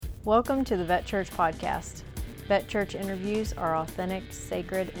Welcome to the Vet Church Podcast. Vet Church interviews are authentic,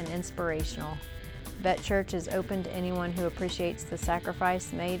 sacred, and inspirational. Vet Church is open to anyone who appreciates the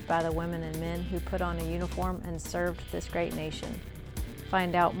sacrifice made by the women and men who put on a uniform and served this great nation.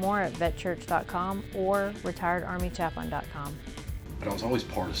 Find out more at vetchurch.com or retiredarmychaplain.com. But I was always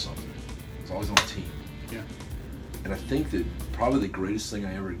part of something. I was always on a team. Yeah. And I think that probably the greatest thing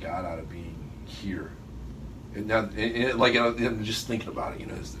I ever got out of being here, and now, I'm just thinking about it,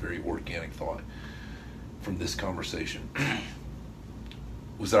 it's a very organic thought from this conversation,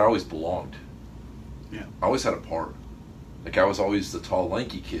 was that I always belonged. Yeah. I always had a part. Like, I was always the tall,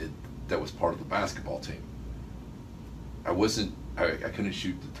 lanky kid that was part of the basketball team. I couldn't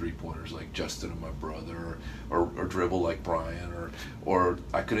shoot the three-pointers like Justin and my brother, or dribble like Brian, or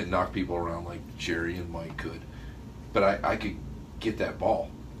I couldn't knock people around like Jerry and Mike could. But I could get that ball.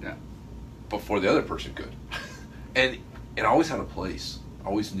 Yeah. Before the other person could. and I always had a place. I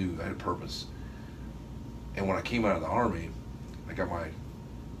always knew I had a purpose. And when I came out of the Army, I got my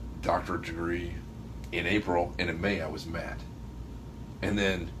doctorate degree in April, and in May I was mad. And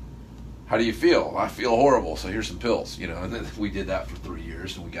then, how do you feel? I feel horrible, so here's some pills, And then we did that for 3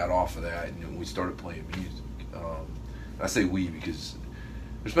 years, and we got off of that, and then we started playing music. I say we because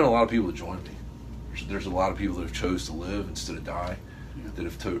there's been a lot of people that joined me. There's a lot of people that have chose to live instead of die, that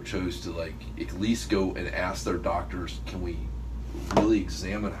have chose to at least go and ask their doctors, can we really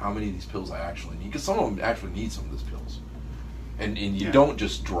examine how many of these pills I actually need? Because some of them actually need some of these pills. And you don't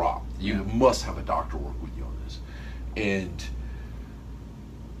just drop. You must have a doctor work with you on this. And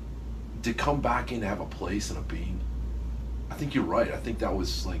to come back in to have a place and a being, I think you're right. I think that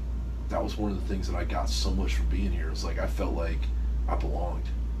was one of the things that I got so much from being here. It's I felt like I belonged.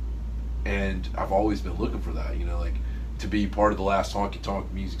 And I've always been looking for that, to be part of the last Honky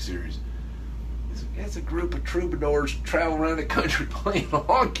Tonk music series. It's a group of troubadours traveling around the country playing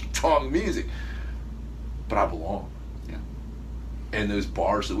honky tonk music. But I belong. Yeah. And those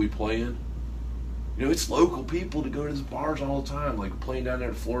bars that we play in, it's local people to go to those bars all the time, like playing down there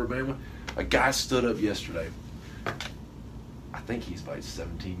in Florida. A guy stood up yesterday. I think he's about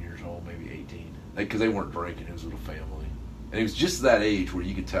 17 years old, maybe 18. Because they weren't drinking, he was with a family. And he was just that age where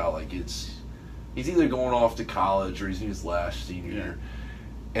you could tell, he's either going off to college or he's in his last senior year.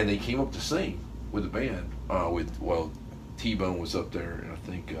 And they came up to sing with the band. T-Bone was up there, and I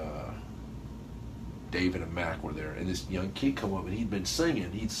think David and Mac were there. And this young kid come up, and he'd been singing.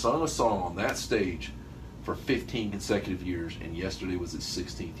 He'd sung a song on that stage for 15 consecutive years, and yesterday was his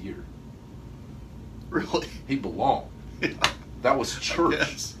 16th year. Really? He belonged. Yeah. That was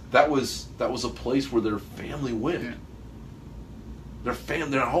church. That was a place where their family went. Yeah.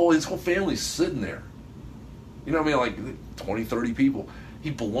 His whole family's sitting there. 20, 30 people.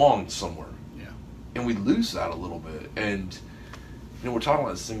 He belonged somewhere. Yeah. And we lose that a little bit. And, we're talking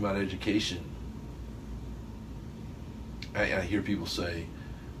about this thing about education. I hear people say,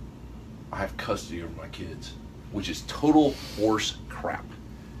 I have custody over my kids, which is total horse crap.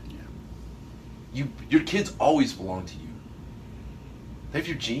 Yeah. Your kids always belong to you. They have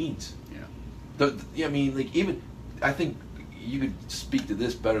your genes. Yeah. I think you could speak to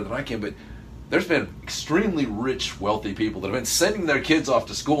this better than I can, but there's been extremely rich, wealthy people that have been sending their kids off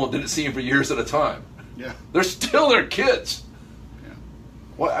to school and didn't see them for years at a time. Yeah. They're still their kids. Yeah.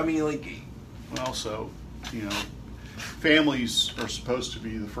 Well, so, families are supposed to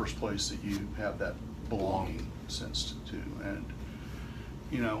be the first place that you have that belonging sense to. And,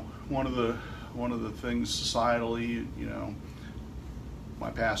 one of the things societally, my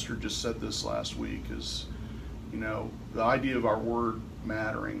pastor just said this last week is, the idea of our word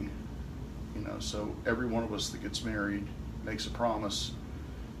mattering, so every one of us that gets married makes a promise,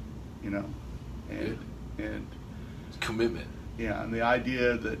 and commitment. Yeah, and the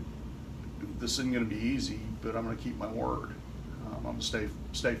idea that this isn't going to be easy, but I'm going to keep my word. I'm going to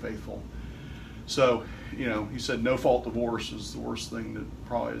stay faithful. So, he said no-fault divorce is the worst thing that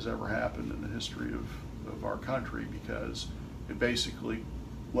probably has ever happened in the history of our country, because it basically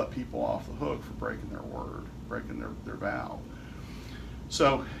let people off the hook for breaking their word, breaking their vow.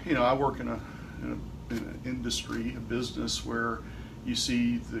 So, I work in an industry, a business where you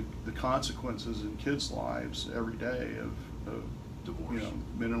see the consequences in kids' lives every day of divorce.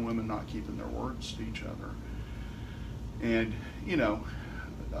 Men and women not keeping their words to each other. And, I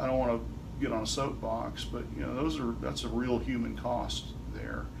don't want to get on a soapbox, but, that's a real human cost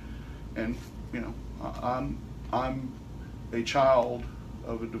there. And, I'm a child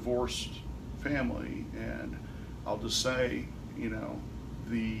of a divorced family, and I'll just say,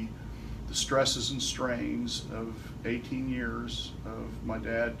 the stresses and strains of 18 years of my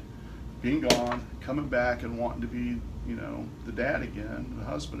dad being gone, coming back and wanting to be, the dad again, the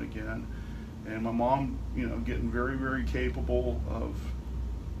husband again, and my mom, getting very, very capable of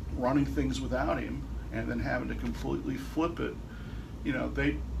running things without him, and then having to completely flip it.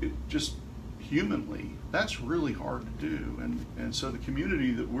 Just humanly, that's really hard to do, and so the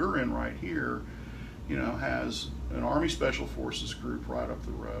community that we're in right here, has an Army Special Forces group right up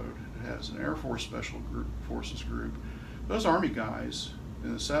the road. It has an Air Force Special Forces group. Those Army guys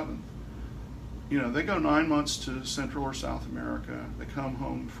in the 7th, they go 9 months to Central or South America. They come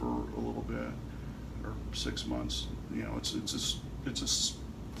home for a little bit, or 6 months. It's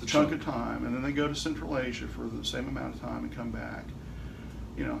a chunk of time, and then they go to Central Asia for the same amount of time and come back.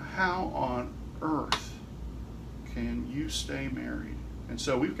 How on earth can you stay married? And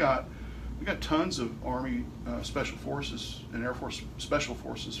so we've got tons of Army Special Forces and Air Force Special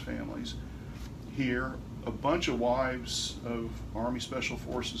Forces families here. A bunch of wives of Army Special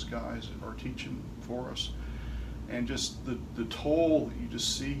Forces guys are teaching for us, and just the toll that you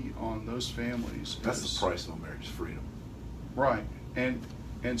just see on those families. That's the price of a marriage, freedom. Right, and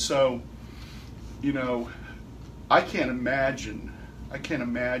so, I can't imagine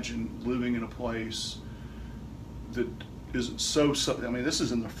living in a place that isn't so. I mean, this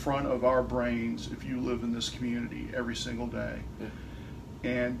is in the front of our brains if you live in this community every single day,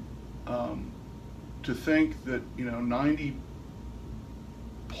 and to think that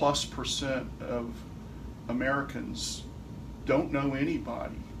 90+% of Americans don't know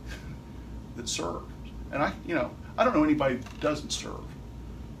anybody that serves, and I don't know anybody that doesn't serve.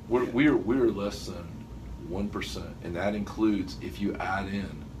 We're less than 1%, and that includes if you add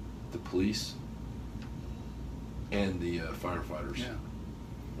in the police and the firefighters. Yeah.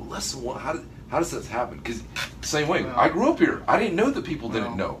 Well, less than one. How does that happen? Because same way, I grew up here. I didn't know that people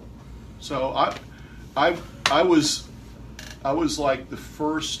didn't know. So I was like the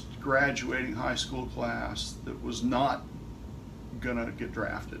first graduating high school class that was not gonna get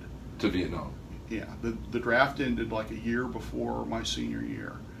drafted To Vietnam. Yeah, the draft ended like a year before my senior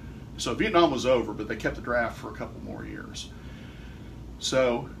year. So Vietnam was over, but they kept the draft for a couple more years.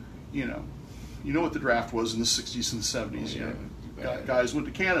 So, you know what the draft was in the 60s and the 70s. Guys went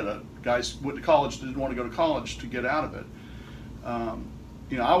to Canada. Guys went to college, didn't want to go to college to get out of it. I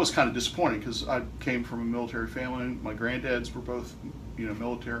was kind of disappointed because I came from a military family. My granddads were both,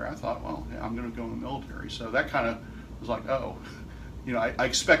 military. I thought, well, yeah, I'm going to go in the military. So that kind of was like, oh, I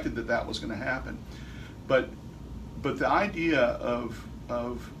expected that was going to happen. But the idea of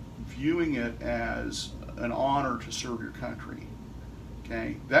viewing it as an honor to serve your country,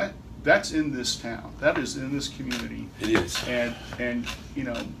 okay, that's in this town. That is in this community. It is. And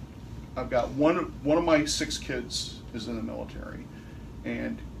I've got one of my 6 kids is in the military,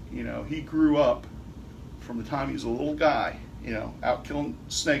 and he grew up from the time he was a little guy, out killing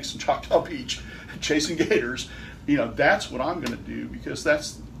snakes in Choctaw Beach, chasing gators. That's what I'm going to do, because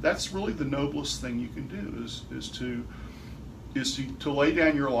that's really the noblest thing you can do is to lay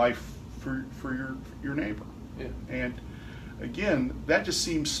down your life for your neighbor. Yeah. And again, that just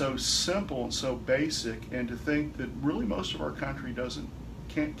seems so simple and so basic, and to think that really most of our country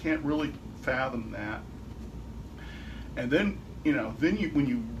can't really fathom that. And then when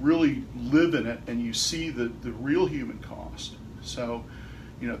you really live in it and you see the real human cost. So,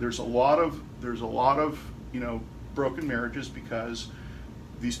 there's a lot of broken marriages because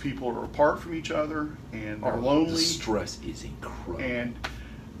these people are apart from each other and they're lonely. The stress is incredible. And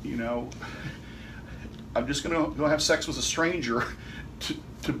I'm just going to go have sex with a stranger to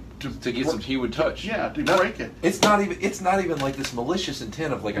get some human touch. Yeah, to break it. It's not even like this malicious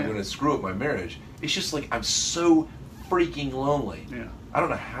intent of like I'm going to screw up my marriage. It's just like I'm so freaking lonely. Yeah. I don't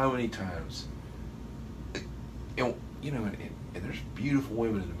know how many times. And there's beautiful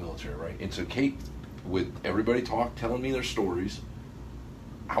women in the military, right? And so Kate, with everybody telling me their stories,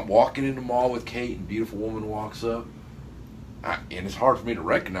 I'm walking in the mall with Kate, and a beautiful woman walks up. And it's hard for me to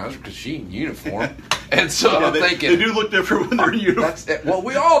recognize her because she's in uniform. And so I'm thinking... They do look different when they're in uniform. Well,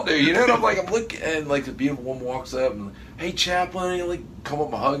 we all do, And I'm looking, and the beautiful woman walks up, and, hey, Chaplain, and come up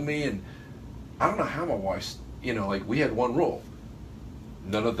and hug me. And I don't know how my wife's, we had one rule.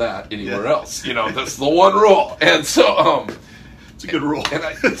 None of that anywhere else. That's the one rule. And so... it's a good rule. And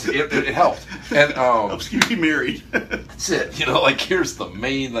it helped. And helps you be married. That's it. Here's the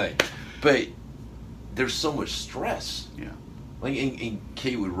main thing. But there's so much stress. Yeah. And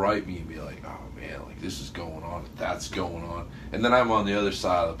Kate would write me and be like, oh man, this is going on, that's going on. And then I'm on the other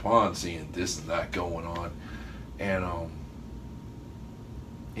side of the pond seeing this and that going on. And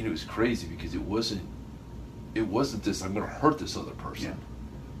it was crazy because it wasn't this, I'm going to hurt this other person. Yeah.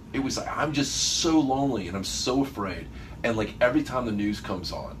 It was like, I'm just so lonely and I'm so afraid. And every time the news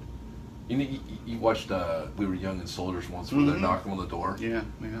comes on, You watched We Were Young and Soldiers once where they're knocking on the door? Yeah.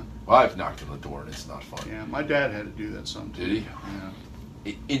 Well, I've knocked on the door and it's not fun. Yeah, my dad had to do that sometimes. Did he?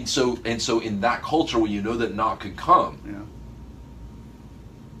 Yeah. And so in that culture where you know that knock could come,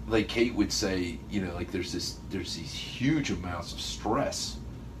 like Kate would say, like there's these huge amounts of stress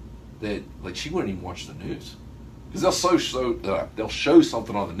that like she wouldn't even watch the news because they'll show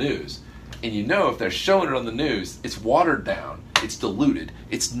something on the news, and if they're showing it on the news, it's watered down, it's diluted,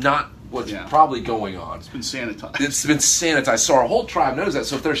 it's not what's probably going on. It's been sanitized. It's been sanitized, so our whole tribe knows that.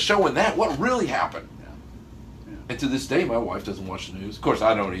 So if they're showing that, what really happened? Yeah. And to this day, my wife doesn't watch the news. Of course,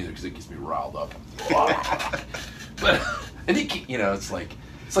 I don't either because it gets me riled up. But and it's like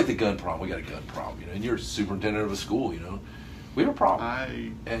the gun problem. We got a gun problem, and you're superintendent of a school, we have a problem.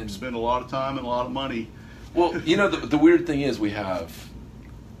 I spend a lot of time and a lot of money. Well, the weird thing is we have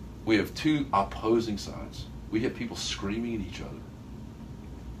two opposing sides. We have people screaming at each other.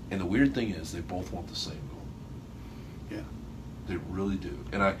 And the weird thing is they both want the same goal. Yeah. They really do.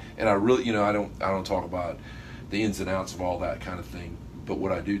 And I really, I don't talk about the ins and outs of all that kind of thing, but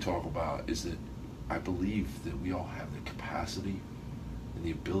what I do talk about is that I believe that we all have the capacity and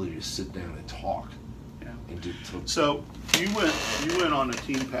the ability to sit down and talk. Yeah. And So you went on a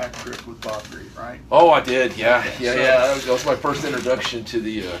team pack trip with Bob Greer, right? Oh, I did. Yeah. That was my first introduction to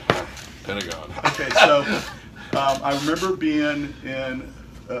the Pentagon. Okay, so I remember being in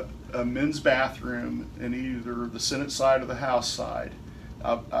a men's bathroom in either the Senate side or the House side.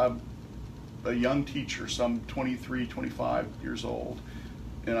 I'm a young teacher, so I'm 23, 25 years old,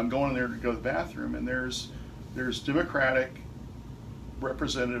 and I'm going in there to go to the bathroom, and there's Democratic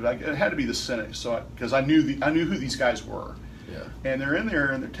representative. It had to be the Senate, so because I knew who these guys were. Yeah. And they're in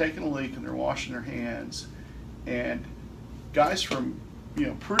there and they're taking a leak and they're washing their hands, and guys from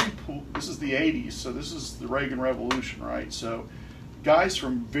this is the 80s, so this is the Reagan Revolution, right? So guys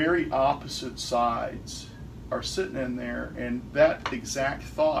from very opposite sides are sitting in there, and that exact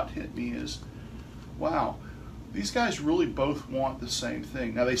thought hit me is, wow, these guys really both want the same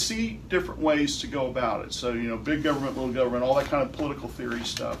thing. Now, they see different ways to go about it. So, big government, little government, all that kind of political theory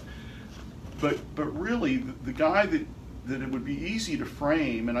stuff. But really, the guy that it would be easy to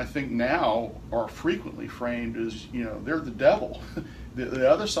frame, and I think now are frequently framed as, they're the devil. The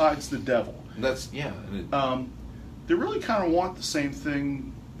other side's the devil. That's, yeah. They really kind of want the same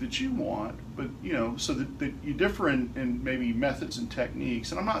thing that you want, but so that you differ in maybe methods and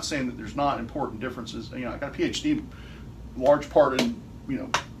techniques. And I'm not saying that there's not important differences. I got a PhD, large part in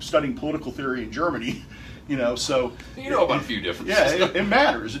studying political theory in Germany. So about a few differences. Yeah, it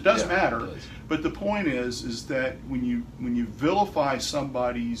matters. It does matter. It does. But the point is that when you vilify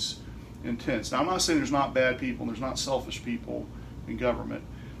somebody's intents. Now, I'm not saying there's not bad people and there's not selfish people in government.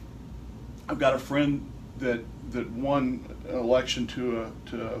 I've got a friend that won an election to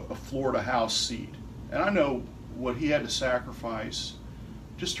a Florida House seat, and I know what he had to sacrifice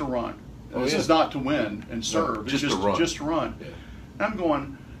just to run. This is not to win and serve; no, it's just to run. Yeah. And I'm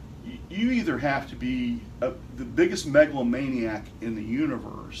going. You either have to be the biggest megalomaniac in the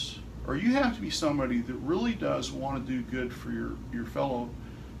universe, or you have to be somebody that really does want to do good for your fellow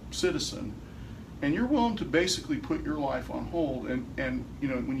citizen, and you're willing to basically put your life on hold. And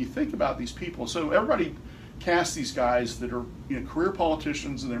when you think about these people, so everybody cast these guys that are career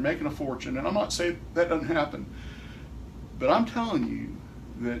politicians and they're making a fortune, and I'm not saying that doesn't happen, but I'm telling you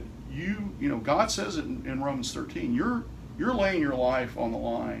that God says it in Romans 13. You're laying your life on the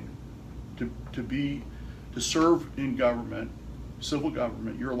line to serve in government, civil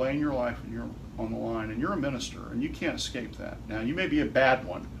government. You're laying your life on the line, and you're a minister, and you can't escape that. Now, you may be a bad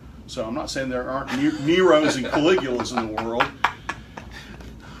one, so I'm not saying there aren't Neros and Caligulas in the world,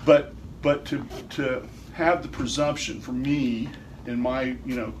 but to have the presumption for me in my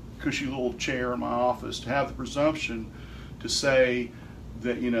cushy little chair in my office, to have the presumption to say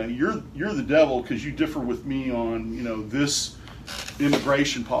that you're the devil because you differ with me on this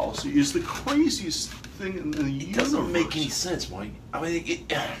immigration policy is the craziest thing in the universe. It doesn't make any sense, Mike. I mean,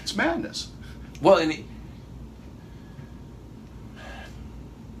 it's madness. Well, and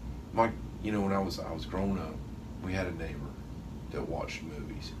Mike, when I was growing up, we had a neighbor that watched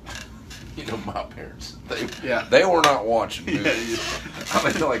movies. My parents, they were not watching movies.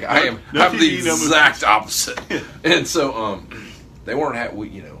 I mean, like I am the exact opposite. And so they weren't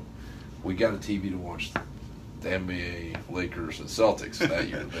we got a TV to watch the NBA, Lakers, and Celtics that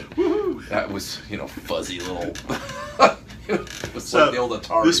year. But that was fuzzy little. It was like the old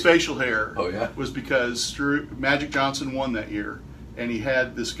Atari. This facial hair was because Magic Johnson won that year, and he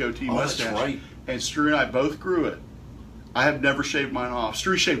had this goatee mustache. That's right. And Stewie and I both grew it. I have never shaved mine off.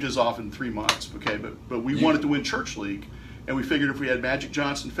 Stewie shaved his off in 3 months, okay, but we wanted to win church league, and we figured if we had Magic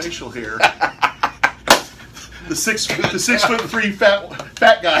Johnson facial hair, the 6'3"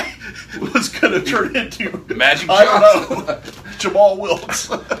 fat guy was going to turn into Magic Johnson. I don't know, Jamal Wilkes.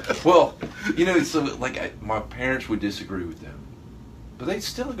 Well, so like my parents would disagree with them, but they'd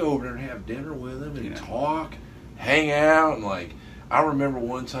still go over there and have dinner with them and talk, hang out, and like I remember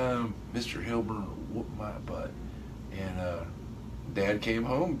one time Mr. Hilburn whooped my butt, and Dad came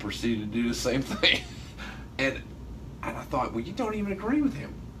home and proceeded to do the same thing, and I thought, well, you don't even agree with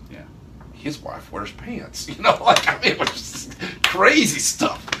him. Yeah. His wife wears pants, it was just crazy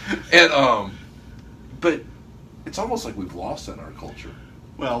stuff, and but it's almost like we've lost that in our culture.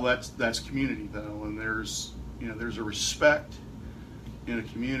 Well, that's community though, and there's a respect in a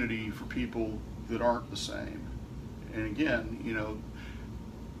community for people that aren't the same, and again,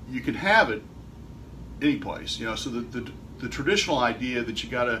 you can have it any place, so the traditional idea that you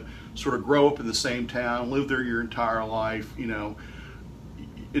got to sort of grow up in the same town, live there your entire life,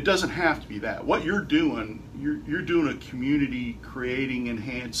 it doesn't have to be that. What you're doing, you're doing a community creating,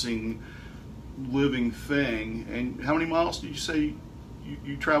 enhancing, living thing. And how many miles did you say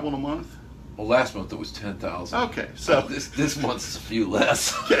you travel in a month? Well, last month it was 10,000. Okay, so this month is a few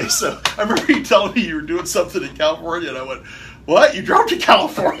less. Okay, so I remember you telling me you were doing something in California, and I went, "What? You drove to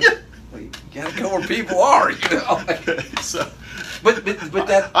California?" Well, you gotta go where people are, Okay, so but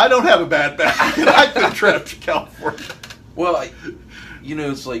that I don't have a bad back, and I couldn't drive to California. Well,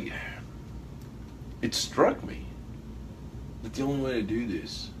 it's like it struck me that the only way to do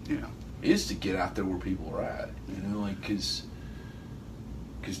this is to get out there where people are at, because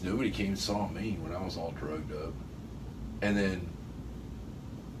nobody came and saw me when I was all drugged up, and then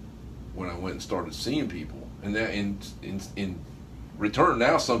when I went and started seeing people, and that in return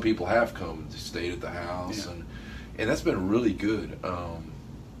now some people have come and stayed at the house, and that's been really good,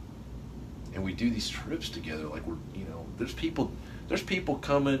 and we do these trips together, like there's people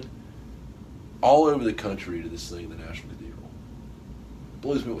coming all over the country to this thing, the National Cathedral. It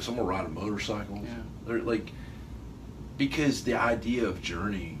blows me. Someone riding motorcycles. Yeah. They're like, because the idea of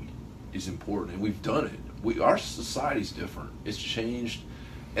journeying is important, and we've done it. Our society's different. It's changed,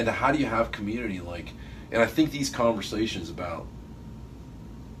 and how do you have community? And I think these conversations about,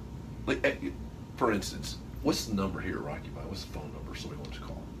 for instance, what's the number here at Rocky Mount? What's the phone number somebody wants to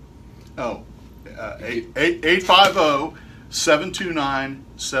call? Oh,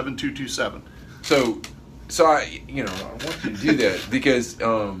 850-729-7227. So I want you to do that because,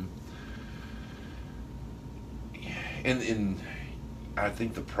 and I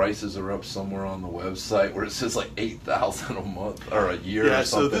think the prices are up somewhere on the website where it says like $8,000 a month or a year. Yeah, or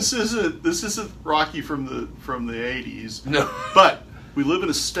something. so this isn't Rocky from the 80s. No, but we live in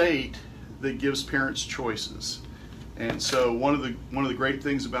a state that gives parents choices. And so one of the great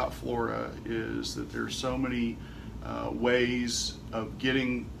things about Florida is that there's so many ways of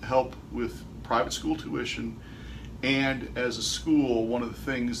getting help with private school tuition, and as a school, one of the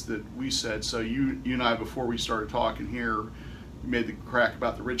things that we said. So you and I, before we started talking here, made the crack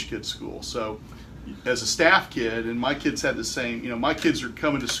about the rich kids school. So as a staff kid, and my kids had the same. My kids are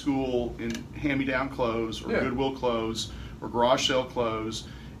coming to school in hand-me-down clothes or Goodwill clothes or garage sale clothes,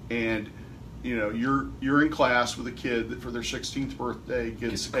 and you're in class with a kid that for their 16th birthday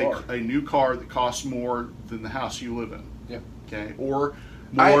gets a new car that costs more than the house you live in. Yeah. Okay. Or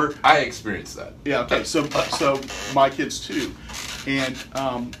more. I experienced that. Yeah. Okay. So my kids too, and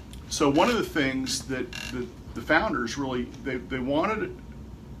so one of the things that the founders really they wanted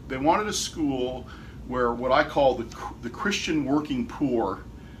a school where what I call the Christian working poor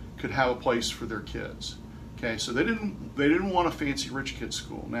could have a place for their kids. Okay. So they didn't want a fancy rich kid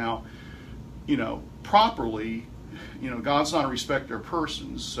school. Now, properly, God's not a respecter of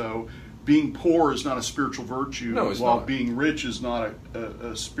persons, so being poor is not a spiritual virtue, while being rich is not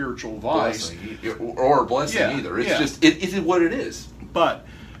a spiritual vice. Or a blessing either. It's just, it is what it is. But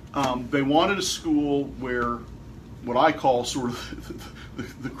they wanted a school where what I call sort of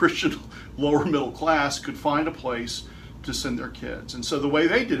the Christian lower middle class could find a place to send their kids. And so the way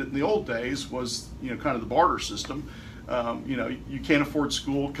they did it in the old days was, kind of the barter system. You can't afford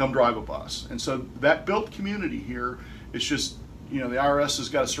school, come drive a bus. And so that built community here. It's just, the IRS has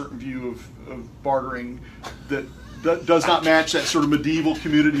got a certain view of bartering that does not match that sort of medieval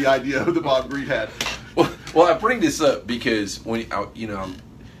community idea that Bob Greed had. Well, I bring this up because when,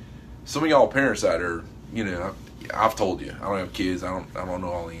 some of y'all parents out there, I've told you, I don't have kids. I don't know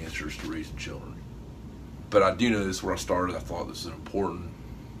all the answers to raising children. But I do know this is where I started. I thought this was an important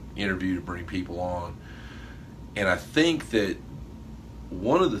interview to bring people on. And I think that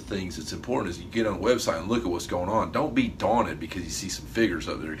one of the things that's important is you get on a website and look at what's going on. Don't be daunted because you see some figures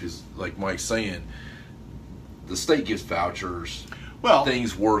up there. Because like Mike's saying, the state gives vouchers. Well,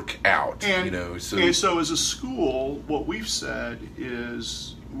 things work out, and so as a school, what we've said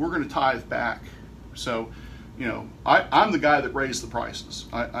is we're going to tithe back. So, I'm the guy that raised the prices.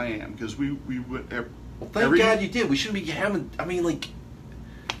 I am, because we would. Well, thank God you did. We shouldn't be having. I mean, like,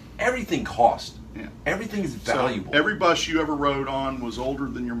 everything costs. Yeah. Everything is valuable. So every bus you ever rode on was older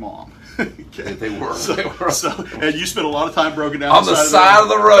than your mom. Okay. They were. And you spent a lot of time broken down on the side of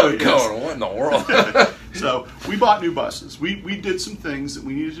the road. Yes. Going, what in the world? So we bought new buses. We did some things that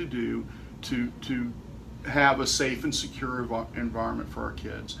we needed to do to have a safe and secure environment for our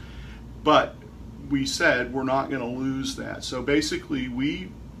kids. But we said we're not going to lose that. So basically, we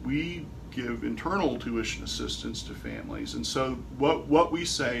give internal tuition assistance to families. And so what we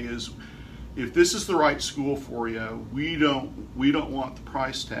say is, if this is the right school for you, we don't want the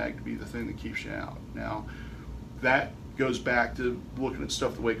price tag to be the thing that keeps you out. Now, that goes back to looking at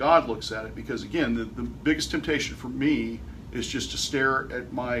stuff the way God looks at it, because again, the biggest temptation for me is just to stare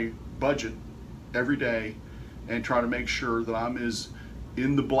at my budget every day and try to make sure that I'm as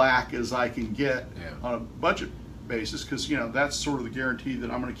in the black as I can get on a budget basis, because that's sort of the guarantee that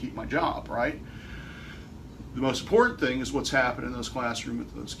I'm going to keep my job, right? The most important thing is what's happened in those classrooms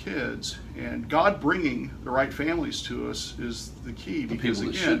with those kids, and God bringing the right families to us is the key. Because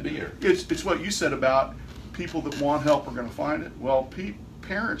people that again, should be here. It's what you said about people that want help are going to find it. Well,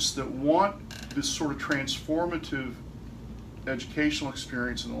 parents that want this sort of transformative educational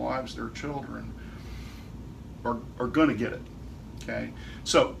experience in the lives of their children are going to get it. Okay,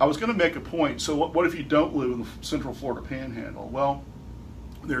 so I was going to make a point. So what if you don't live in the Central Florida Panhandle? Well,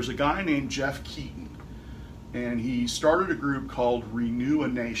 there's a guy named Jeff Keaton, and he started a group called Renew a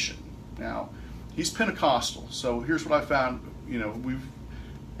Nation. Now, he's Pentecostal, so here's what I found. We've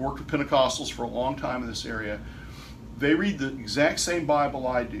worked with Pentecostals for a long time in this area. They read the exact same Bible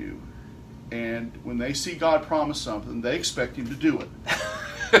I do, and when they see God promise something, they expect Him to do it.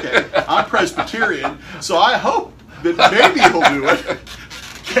 Okay, I'm Presbyterian, so I hope that maybe He'll do it.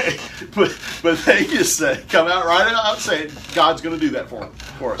 Okay, but they just come out right out saying God's going to do that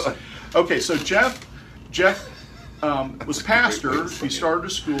for us. Okay, so Jeff was pastor. He started a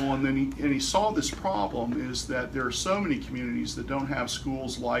school, and then he saw this problem is that there are so many communities that don't have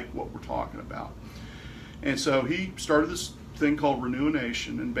schools like what we're talking about. And so he started this thing called Renew a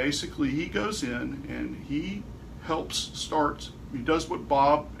Nation, and basically he goes in and he he does what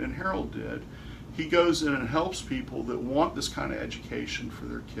Bob and Harold did. He goes in and helps people that want this kind of education for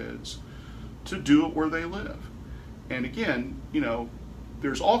their kids to do it where they live. And again,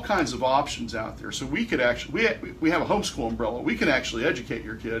 there's all kinds of options out there. So we could actually, we have a homeschool umbrella. We can actually educate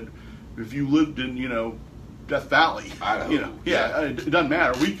your kid if you lived in, Death Valley. It doesn't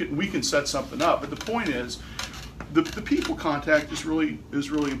matter. We can set something up. But the point is, the people contact is really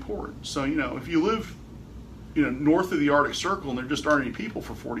important. So if you live, north of the Arctic Circle and there just aren't any people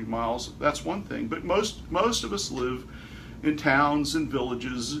for 40 miles, that's one thing. But most of us live in towns and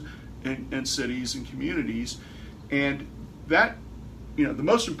villages and cities and communities, and that. The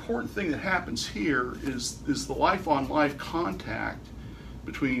most important thing that happens here is the life-on-life contact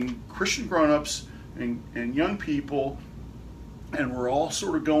between Christian grown-ups and young people, and we're all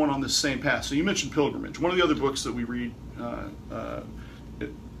sort of going on the same path. So you mentioned Pilgrimage. One of the other books that we read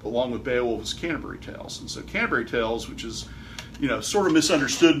along with Beowulf is Canterbury Tales. And so Canterbury Tales, which is sort of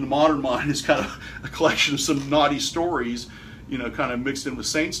misunderstood in the modern mind, is kind of a collection of some naughty stories, kind of mixed in with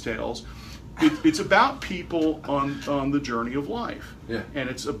saints' tales. It's about people on the journey of life. Yeah. And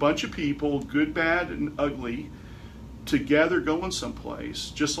it's a bunch of people, good, bad, and ugly, together going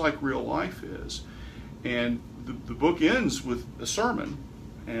someplace, just like real life is. And the book ends with a sermon.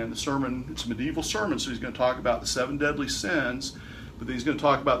 And the sermon, it's a medieval sermon, so he's going to talk about the 7 deadly sins, but then he's going to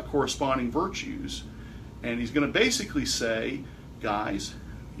talk about the corresponding virtues. And he's going to basically say, guys,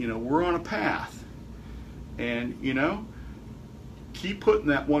 we're on a path. And, keep putting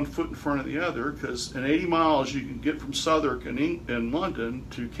that one foot in front of the other, because in 80 miles you can get from Southwark and London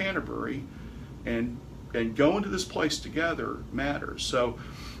to Canterbury, and going to this place together matters. So,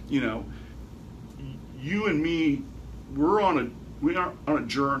 you and me, we are on a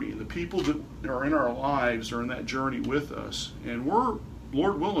journey. The people that are in our lives are in that journey with us, and we're,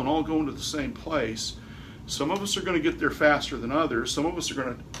 Lord willing, all going to the same place. Some of us are going to get there faster than others. Some of us are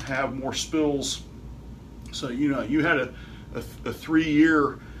going to have more spills. So, you had a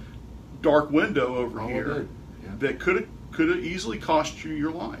 3-year dark window over here that could have easily cost you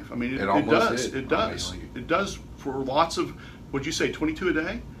your life. I mean, it does. Did. It does. It does for lots of. What'd you say? 22 a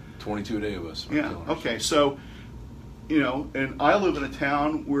day. 22 a day of us. Yeah. Okay. So, and I live in a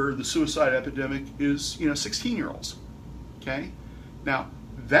town where the suicide epidemic is 16-year-olds. Okay. Now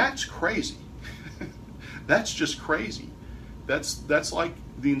that's crazy. That's just crazy. That's like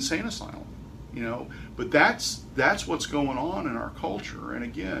the insane asylum, you know. But that's what's going on in our culture. And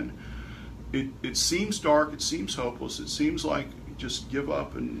again, it seems dark, it seems hopeless, it seems like just give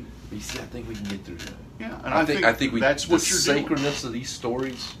up and. You see, I think we can get through that. Yeah, and I think that's what you're doing. The sacredness of these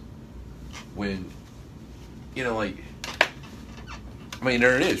stories, when, you know, like, I mean,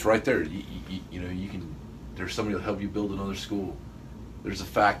 there it is, right there. You know, you can. There's somebody that'll help you build another school. There's the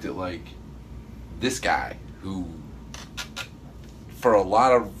fact that, like, this guy who, for a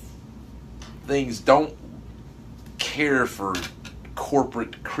lot of things, don't care for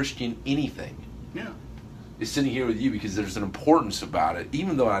corporate Christian anything. Yeah. Is sitting here with you because there's an importance about it,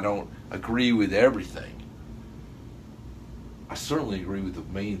 even though I don't agree with everything. I certainly agree with the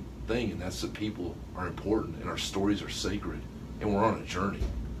main thing, and that's that people are important and our stories are sacred and we're on a journey.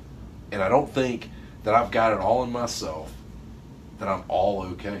 And I don't think that I've got it all in myself, that I'm all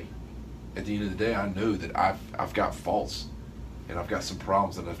okay. At the end of the day, I know that I've got faults and I've got some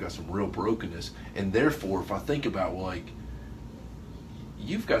problems and I've got some real brokenness. And therefore, if I think about, like,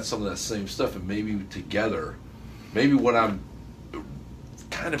 you've got some of that same stuff, and maybe together, maybe what I'm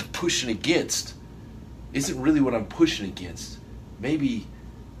kind of pushing against isn't really what I'm pushing against. Maybe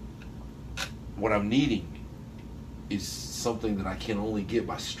what I'm needing is something that I can only get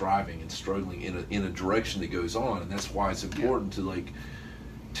by striving and struggling in a direction that goes on, and that's why it's important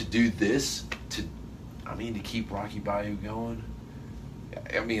to do this, to keep Rocky Bayou going.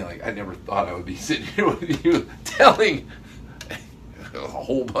 I mean, like, I never thought I would be sitting here with you telling a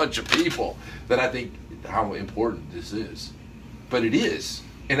whole bunch of people that I think how important this is. But it is.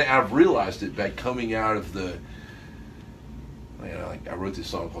 And I've realized it by coming out of the, you know, like, I wrote this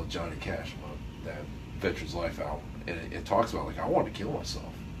song called Johnny Cash, that Veterans Life album, and it talks about, like, I wanted to kill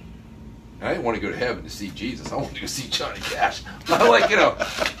myself. And I didn't want to go to heaven to see Jesus. I wanted to go see Johnny Cash. I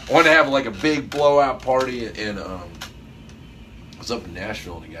wanted to have, like, a big blowout party, and I was up in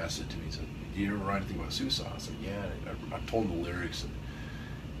Nashville, and the guy said to me, he said, "Do you ever write anything about suicide?" I said, "Yeah." And I told him the lyrics, and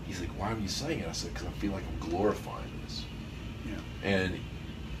he's like, "Why are you saying it?" I said, "Because I feel like I'm glorifying this." Yeah. And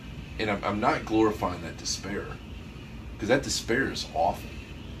I'm not glorifying that despair, because that despair is awful.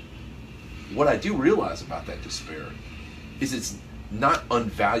 What I do realize about that despair is it's not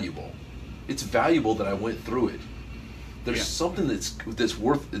unvaluable. It's valuable that I went through it. There's something that's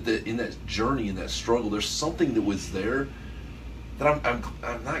worth in that journey, in that struggle. There's something that was there that I'm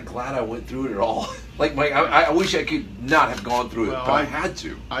not glad I went through it at all. Like, I wish I could not have gone through it, but I had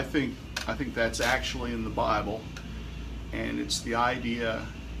to. I think that's actually in the Bible, and it's the idea,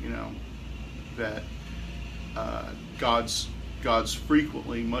 you know, that God's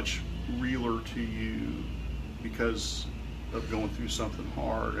frequently much realer to you because of going through something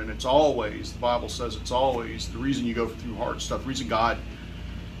hard. And it's always, the Bible says it's always, the reason you go through hard stuff, the reason God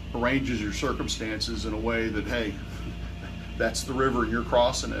arranges your circumstances in a way that, hey, that's the river and you're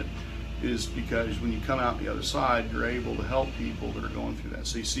crossing it, is because when you come out the other side, you're able to help people that are going through that.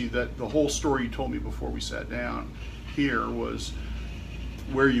 So you see that the whole story you told me before we sat down here was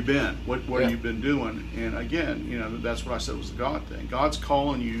where you've been, what have you been doing. And again, you know, that's what I said was the God thing. God's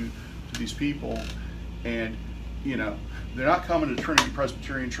calling you to these people, and, you know, they're not coming to Trinity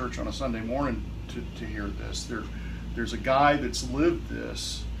Presbyterian Church on a Sunday morning to hear this. There's a guy that's lived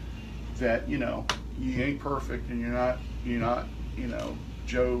this, that, you know, you ain't perfect, and you're not, you know,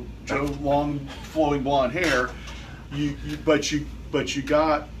 Joe long flowing blonde hair. But you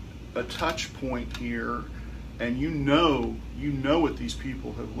got a touch point here, and you know what these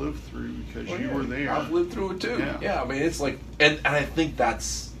people have lived through because you were there. I've lived through it too. Yeah, I mean, it's like, and I think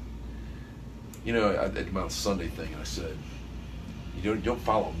that's, you know, I did my Sunday thing, and I said, you don't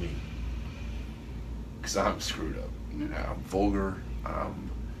follow me, because I'm screwed up. I'm vulgar. I'm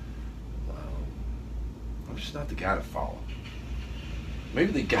just not the guy to follow.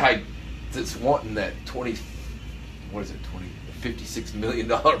 Maybe the guy that's wanting that $56 million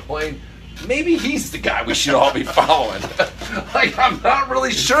plane, maybe he's the guy we should all be following. Like, I'm not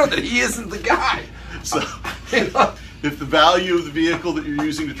really sure that he isn't the guy. So, you know, if the value of the vehicle that you're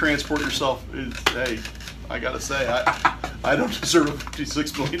using to transport yourself is, hey, I gotta say, I don't deserve a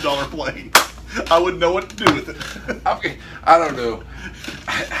 $56 million plane. I wouldn't know what to do with it. I don't know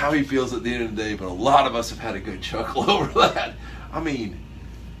how he feels at the end of the day, but a lot of us have had a good chuckle over that. I mean,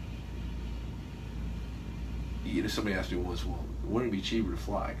 you know, somebody asked me once, well, wouldn't it be cheaper to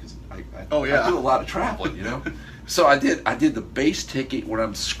fly? Because I do a lot of traveling, you know. So I did the base ticket where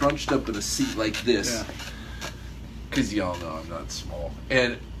I'm scrunched up in a seat like this, because y'all know I'm not small,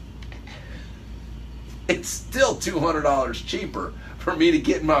 and it's still $200 cheaper for me to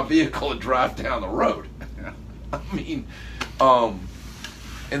get in my vehicle and drive down the road. I mean,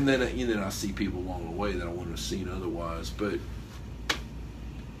 And then I see people along the way that I wouldn't have seen otherwise. But,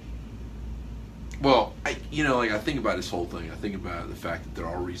 well, I think about this whole thing. I think about the fact that there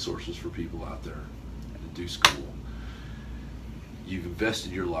are resources for people out there to do school. You've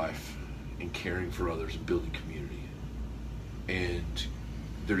invested your life in caring for others and building community. And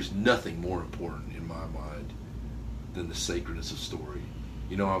there's nothing more important in my mind than the sacredness of story.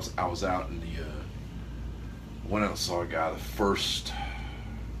 I was out in went out and saw a guy the first,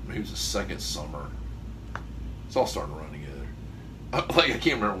 maybe it was the second summer. It's all starting to run together. I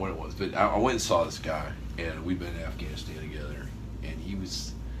can't remember when it was, but I went and saw this guy, and we'd been in Afghanistan together, and he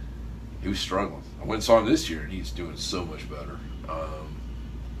was struggling. I went and saw him this year, and he's doing so much better.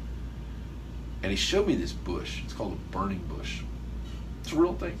 And he showed me this bush. It's called a burning bush. It's a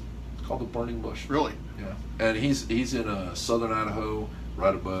real thing. It's called a burning bush. Really? Yeah. And he's in southern Idaho,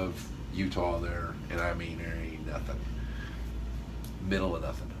 right above Utah there, and I mean there ain't nothing. Middle of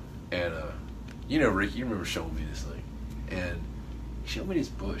nothing. And Rick, you remember showing me this thing, and he showed me this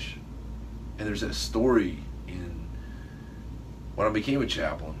bush. And there's that story in when I became a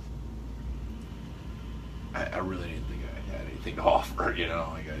chaplain. I really didn't think I had anything to offer.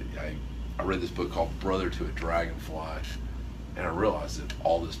 I read this book called Brother to a Dragonfly, and I realized that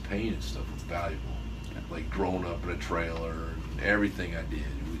all this pain and stuff was valuable. Like growing up in a trailer and everything I did,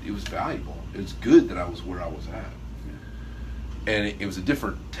 it was valuable. It was good that I was where I was at. And it was a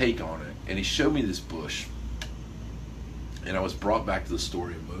different take on it. And he showed me this bush, and I was brought back to the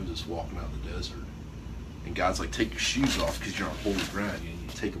story of Moses walking out in the desert. And God's like, take your shoes off because you're on holy ground. You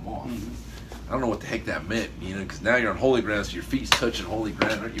take them off. Mm-hmm. I don't know what the heck that meant, because now you're on holy ground, so your feet's touching holy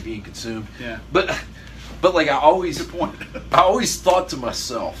ground. Aren't you being consumed? Yeah. But like I always thought to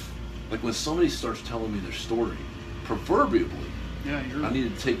myself, like when somebody starts telling me their story, proverbially, I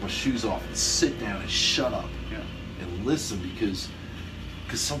needed to take my shoes off and sit down and shut up and listen because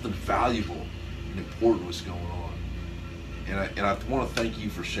something valuable and important was going on. And I want to thank you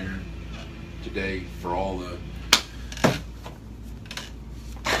for sharing today, for all the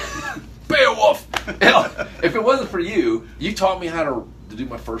Beowulf. If it wasn't for you, you taught me how to do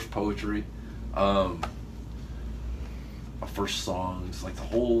my first poetry, my first songs, like the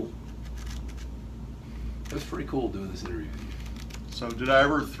whole. It was pretty cool doing this interview with you. So, did I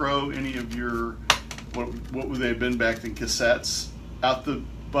ever throw any of your what would they have been back then, cassettes, out the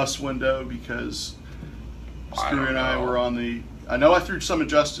bus window because Screw and I were on the? I know I threw some of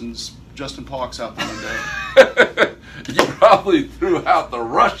Justin Paulk's out the window. You probably threw out the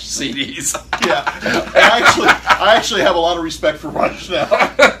Rush CDs. Yeah, I actually have a lot of respect for Rush now.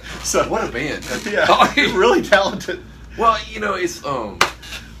 So what a band! Yeah, really talented. Well, it's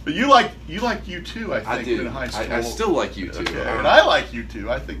But you like U2, I think, in high school. I still like U2. Okay. And I like U2.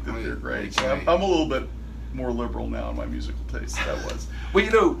 I think that they're great. So I'm a little bit more liberal now in my musical taste than I was.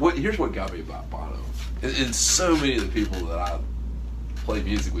 Well, here's what got me about Bono. And so many of the people that I play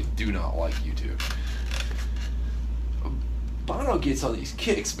music with do not like U2. Bono gets on these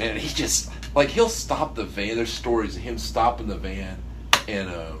kicks, man. He just, he'll stop the van. There's stories of him stopping the van, and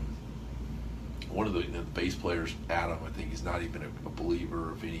one of the bass players, Adam, I think, is not even a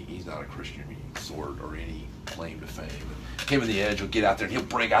believer of any. He's not a Christian of any sort or any claim to fame. And him and the Edge will get out there and he'll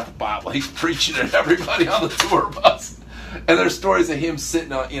bring out the Bible. He's preaching at everybody on the tour bus. And there's stories of him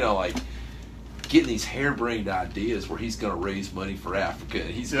sitting on, getting these harebrained ideas where he's going to raise money for Africa and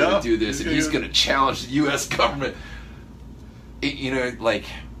he's going to do this and he's going to challenge the U.S. government.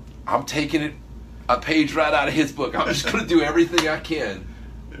 I'm taking a page right out of his book. I'm just going to do everything I can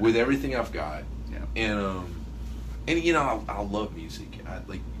with everything I've got. And I love music.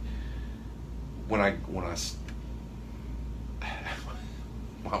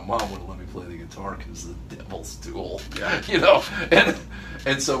 My mom wouldn't let me play the guitar because the devil's tool. Yeah.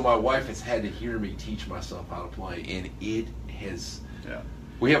 And so my wife has had to hear me teach myself how to play, and it has. Yeah.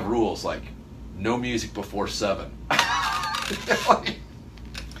 We have rules like no music before 7.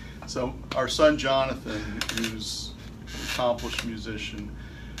 So our son Jonathan, who's an accomplished musician,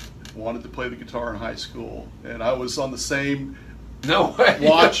 wanted to play the guitar in high school, and I was on the same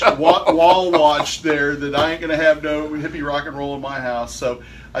wall watch there that I ain't gonna have no hippie rock and roll in my house. So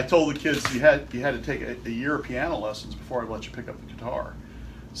I told the kids you had to take a year of piano lessons before I'd let you pick up the guitar.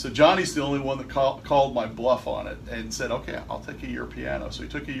 So Johnny's the only one that called my bluff on it and said, "Okay, I'll take a year of piano." So he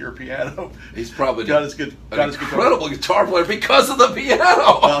took a year of piano. He's probably got his incredible guitar player because of the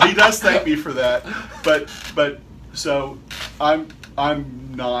piano. Well, he does thank me for that, but so I'm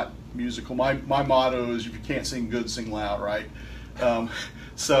not musical. My motto is if you can't sing good, sing loud, right?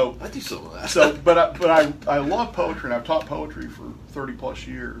 So I do some of that. So, but I love poetry, and I've taught poetry for 30 plus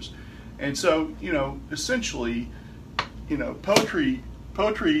years, and so essentially, poetry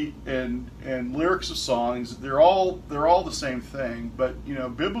poetry and lyrics of songs, they're all the same thing. But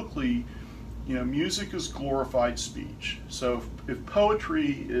biblically, music is glorified speech. So if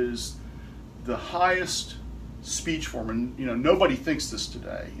poetry is the highest speech form, and nobody thinks this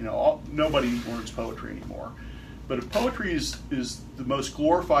today. Nobody learns poetry anymore. But if poetry is the most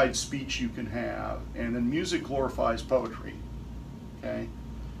glorified speech you can have, and then music glorifies poetry, okay,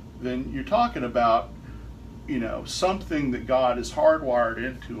 then you're talking about something that God has hardwired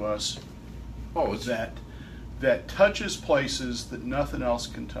into us. That touches places that nothing else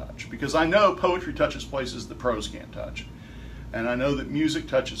can touch. Because I know poetry touches places that prose can't touch. And I know that music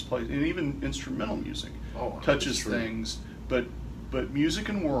touches places, and even instrumental music touches things. But music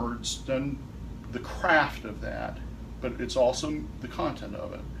and words, done the craft of that, but it's also the content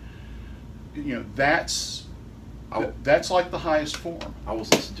of it. That's like the highest form. I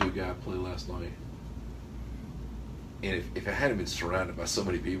was listening to a guy play last night, and if I hadn't been surrounded by so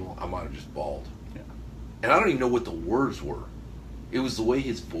many people, I might have just bawled. Yeah. And I don't even know what the words were. It was the way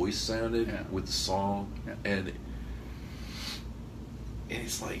his voice sounded with the song, and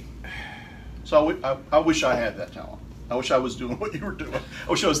it's like. So I wish I had that talent. I wish I was doing what you were doing.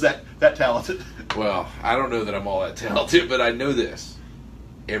 I wish I was that talented. Well, I don't know that I'm all that talented, but I know this: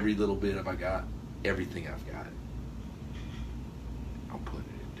 every little bit I got, everything I've got, I'm putting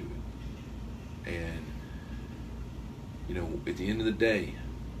it into it. And at the end of the day,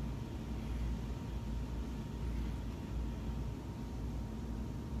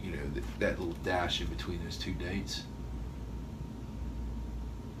 that little dash in between those two dates,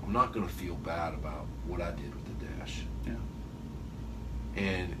 I'm not going to feel bad about what I did with the dash. Yeah.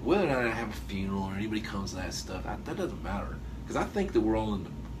 And whether or not I have a funeral or anybody comes to that stuff, that doesn't matter. Because I think that we're in the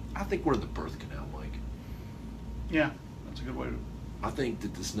birth canal, Mike. Yeah, that's a good way to. I think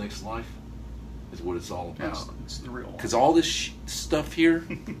that this next life is what it's all about. It's the real one. Because all this stuff here,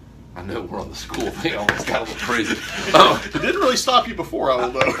 I know we're on the school thing, I almost got a little crazy. It didn't really stop you before, I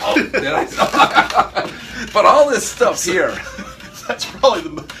will know. Did I? But all this stuff here. That's probably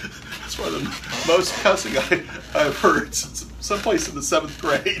the most cussing I've heard since someplace in the 7th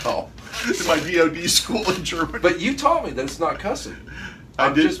grade. In my DOD school in Germany. But you taught me that it's not cussing.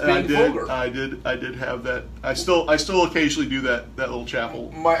 I did. Just being vulgar. I did have that. I still occasionally do that little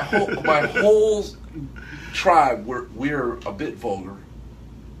chapel. My whole tribe, we're a bit vulgar,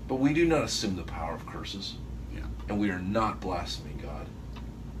 but we do not assume the power of curses. Yeah. And we are not blaspheming God.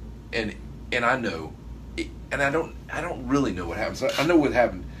 And I know. And I don't really know what happens. I know what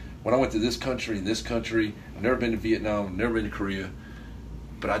happened when I went to this country and this country. I've never been to Vietnam. I've never been to Korea.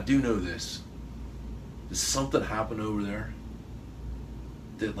 But I do know this. There's something happened over there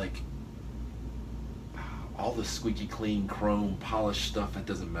that, like, all the squeaky clean, chrome, polished stuff, that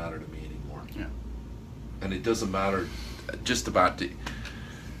doesn't matter to me anymore. Yeah. And it doesn't matter just about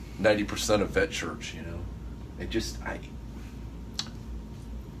 90% of Vet Church,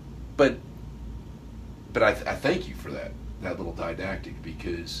 But I thank you for that little didactic,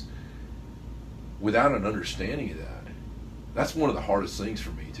 because without an understanding of that, that's one of the hardest things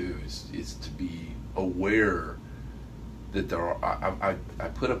for me too, is to be aware that there are. I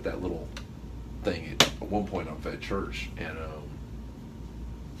put up that little thing at one point on Vet Church, and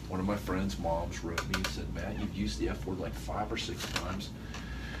one of my friends' moms wrote me and said, "Matt, you've used the F word like 5 or 6 times.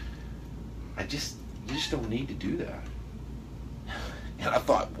 You just don't need to do that." And I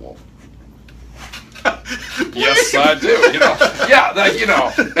thought, well. Yes, I do.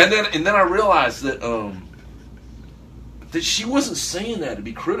 And then I realized that she wasn't saying that to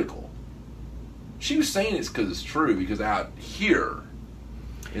be critical. She was saying it's because it's true. Because out here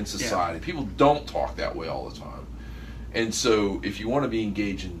in society, people don't talk that way all the time. And so, if you want to be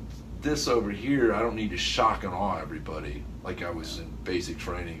engaged in this over here, I don't need to shock and awe everybody like I was in basic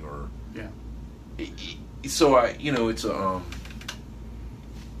training or. Yeah. So it's a.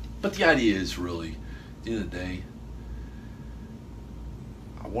 But the idea is really. At the end of the day,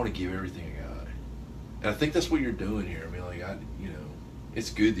 I want to give everything I got, and I think that's what you're doing here. I mean,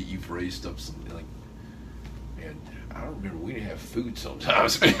 it's good that you've raised up some. Like, man, I don't remember we didn't have food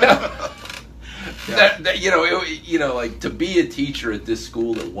sometimes. Like to be a teacher at this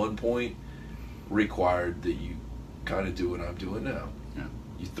school at one point required that you kind of do what I'm doing now. Yeah.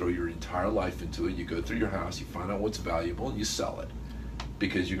 You throw your entire life into it. You go through your house. You find out what's valuable, and you sell it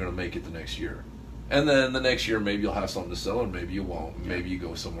because you're going to make it the next year. And then the next year, maybe you'll have something to sell, and maybe you won't. Yeah. Maybe you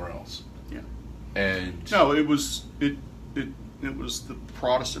go somewhere else. Yeah. And no, it was the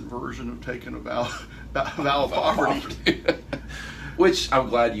Protestant version of taking a vow of poverty, which I'm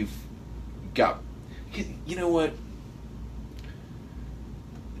glad you've got. You know what?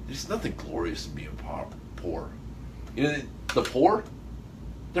 There's nothing glorious in being poor. The poor,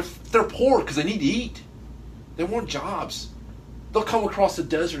 They're poor because they need to eat. They want jobs. They'll come across the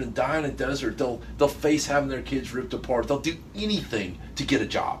desert and die in the desert. They'll face having their kids ripped apart. They'll do anything to get a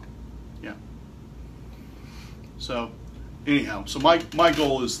job. Yeah. So, anyhow, my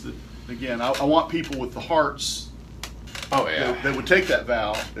goal is that, again, I want people with the hearts that would take that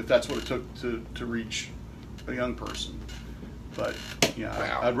vow if that's what it took to reach a young person. But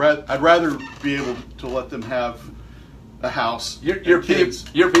yeah, I'd rather be able to let them have a house. Your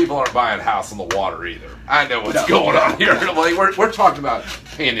people aren't buying a house on the water either. I know what's going on here. Like we're talking about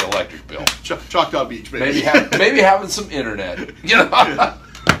paying the electric bill. Choctaw Beach, baby. Maybe having some internet. You know,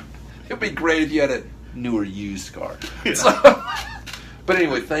 it'd be great if you had a newer used car. Yeah. So, but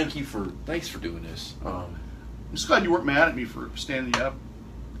anyway, thanks for doing this. I'm just glad you weren't mad at me for standing you up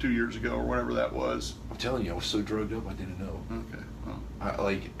 2 years ago or whatever that was. I'm telling you, I was so drugged up I didn't know. Okay. Well.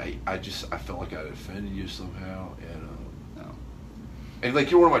 I felt like I offended you somehow, and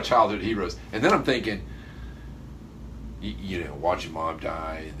like you're one of my childhood heroes. And then I'm thinking, you know, watching Mom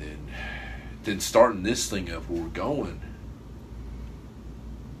die, and then starting this thing up where we're going.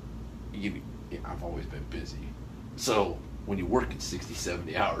 I've always been busy, so when you're working 60,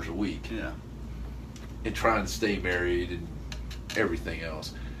 70 hours a week, and trying to stay married and everything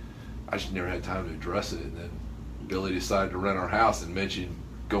else, I just never had time to address it. And then Billy decided to rent our house and mentioned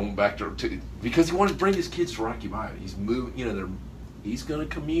going back to because he wanted to bring his kids to Rocky Mount. He's moving, you know, he's going to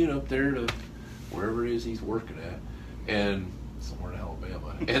commute up there to wherever it is he's working at, and somewhere in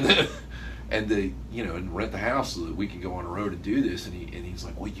Alabama, and rent the house so that we can go on the road and do this. And he's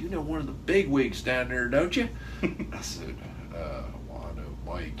like, well, you know one of the big wigs down there, don't you? I said, well, I know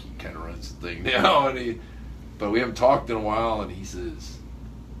Mike. He kind of runs the thing now, but we haven't talked in a while. And he says,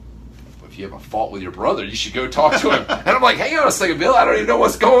 if you have a fault with your brother, you should go talk to him. And I'm like, hang on a second, Bill. I don't even know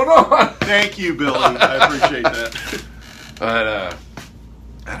what's going on. Thank you, Billy. I appreciate that. But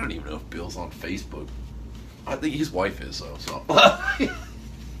I don't even know if Bill's on Facebook. I think his wife is, though. So.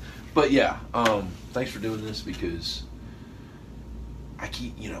 But yeah, thanks for doing this, because I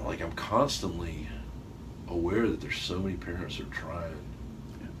keep, I'm constantly aware that there's so many parents that are trying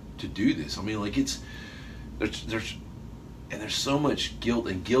to do this. I mean, like there's so much guilt,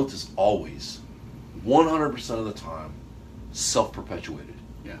 and guilt is always 100% of the time self-perpetuated.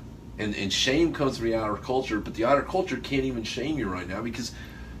 Yeah. And shame comes from the outer culture, but the outer culture can't even shame you right now because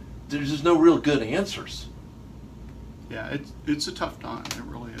there's just no real good answers. Yeah, it's a tough time. It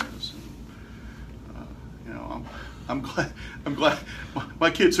really is. And, I'm glad my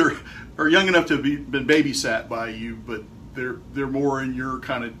kids are young enough to have been babysat by you, but they're more in your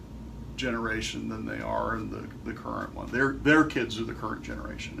kind of generation than they are in the current one. Their kids are the current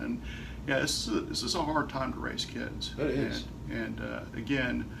generation, and yeah, this is a hard time to raise kids. It is. And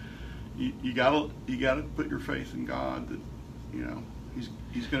again, you gotta put your faith in God that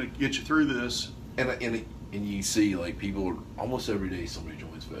He's going to get you through this. And you see, like, people almost every day somebody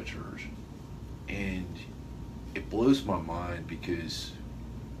joins Vet Church, and it blows my mind because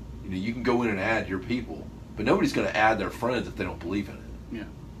you can go in and add your people, but nobody's going to add their friends if they don't believe in it. Yeah.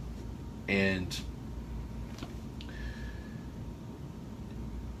 And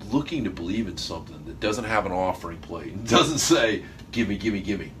looking to believe in something that doesn't have an offering plate, doesn't say give me, at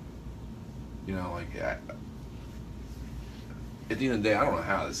the end of the day, I don't know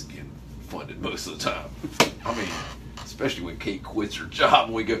how this is getting funded most of the time. I mean, especially when Kate quits her job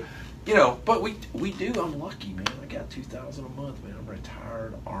and we go, but we do. I'm lucky, man. I got $2,000 a month, man. I'm a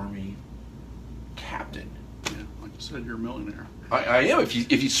retired Army captain. Yeah, like you said, you're a millionaire. I am if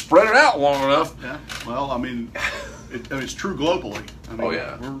you spread it out long enough. Yeah. Well, I mean, it's true globally. I mean,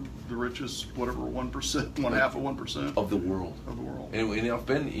 we're the richest, whatever, 1%, 1/2% of the world. Of the world.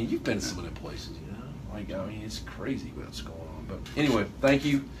 And you've been to some of them places, Like, I mean, it's crazy what's going on. But anyway, thank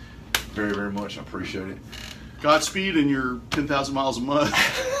you very, very much. I appreciate it. Godspeed in your 10,000 miles a month.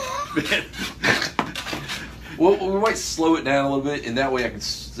 Well, we might slow it down a little bit, and that way I can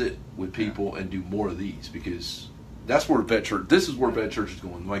sit with people and do more of these, because that's where Vet Church. This is where Vet Church is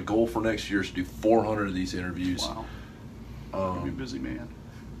going. My goal for next year is to do 400 of these interviews. Wow. You'll be a busy man.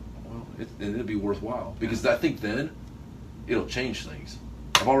 Well, it'll be worthwhile, because I think then it'll change things.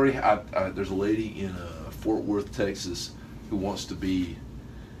 There's a lady in Fort Worth, Texas, who wants to be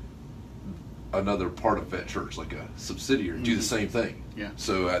another part of Vet Church, like a subsidiary, do the same thing. Yeah.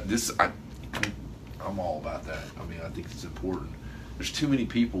 So I'm all about that. I mean, I think it's important. There's too many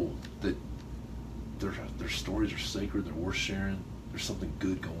people that their stories are sacred. They're worth sharing. There's something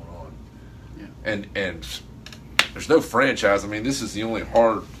good going on. Yeah. And there's no franchise. I mean, this is the only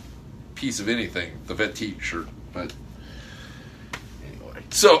hard piece of anything, the Vet T-shirt. But anyway,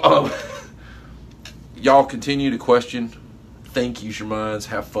 so y'all continue to question think, use your minds,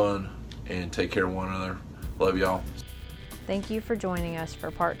 have fun, and take care of one another. Love y'all. Thank you for joining us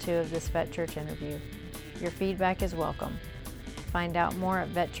for part 2 of this Vet Church interview. Your feedback is welcome. Find out more at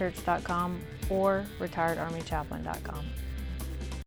vetchurch.com or retiredarmychaplain.com.